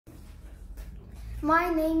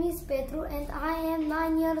My name is Petru and I am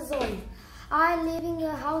 9 years old. I live in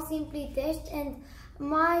a house in Pitești and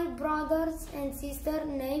my brothers and sister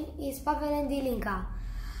name is Pavel and Dilinka.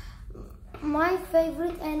 My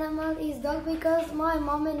favorite animal is dog because my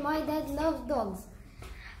mom and my dad love dogs.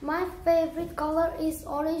 My favorite color is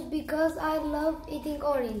orange because I love eating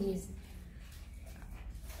oranges.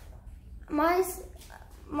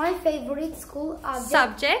 My favorite school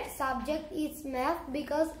subject is math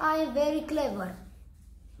because I am very clever.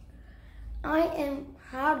 I am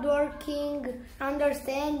hardworking,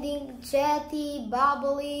 understanding, chatty,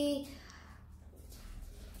 bubbly,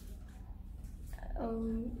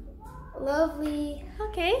 lovely.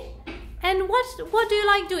 Okay. And what do you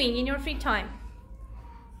like doing in your free time?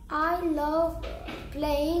 I love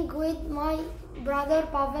playing with my brother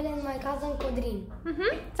Pavel and my cousin Codrin.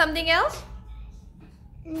 Something else?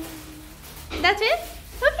 That's it?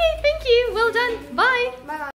 Okay, thank you. Well done. Bye. Bye.